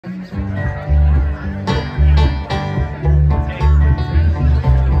Even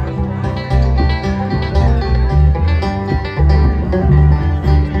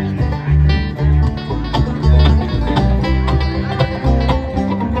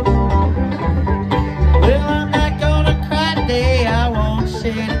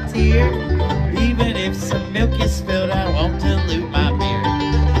if some milk is spilled, I won't dilute my beer.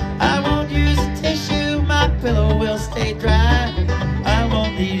 I won't use a tissue, my pillow will stay dry. I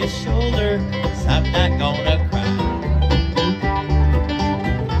won't need a shoulder, 'cause I'm not gonna cry.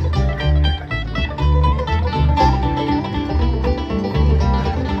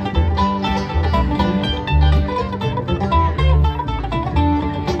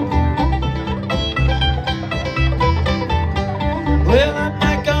 Well, I'm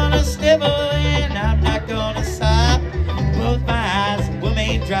not gonna snivel and I'm not gonna sob. Both my eyes will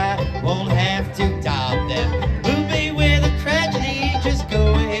remain dry, won't have to dab them. Move me with a tragedy, just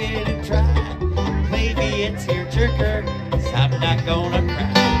go ahead and try. Maybe it's your jerker, 'cause I'm not gonna cry.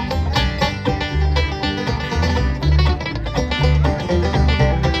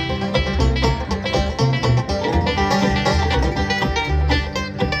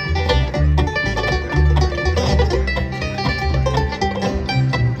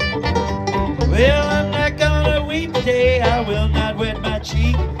 Well, I'm not gonna weep today, I will not wet my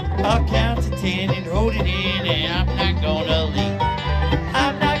cheek. I'll count to 10 and hold it in, and I'm not gonna leak.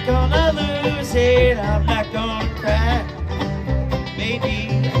 I'm not gonna lose it, I'm not gonna cry.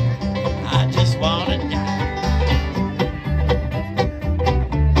 Maybe I just wanna die.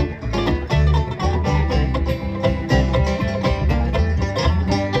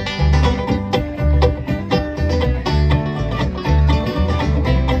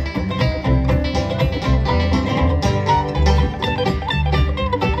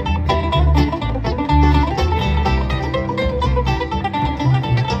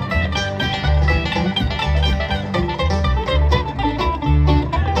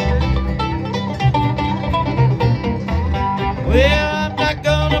 Well, I'm not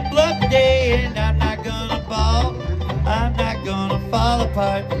gonna bluff today and I'm not gonna bawl. I'm not gonna fall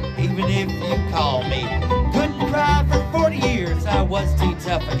apart even if you call me. Couldn't cry for 40 years, I was too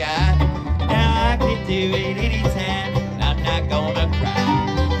tough a guy. Now I can do it anytime and I'm not gonna cry.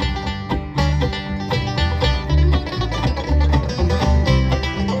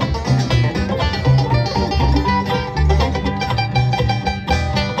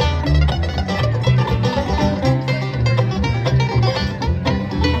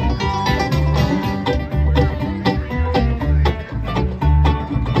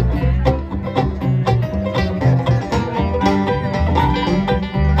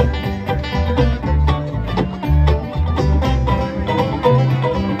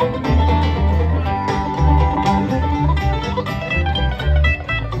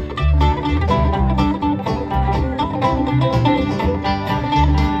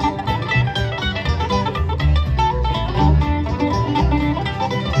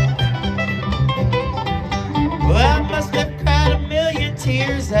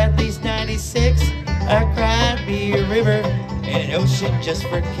 Tears, at least 96. I cried me a river and an ocean just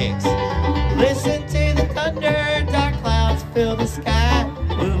for kicks. Listen to the thunder, dark clouds fill the sky.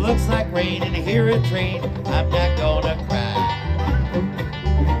 Well, it looks like rain and I hear a train, I'm not gonna cry.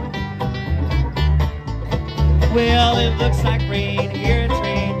 Well, it looks like rain, hear a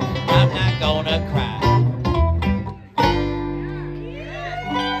train, I'm not gonna cry.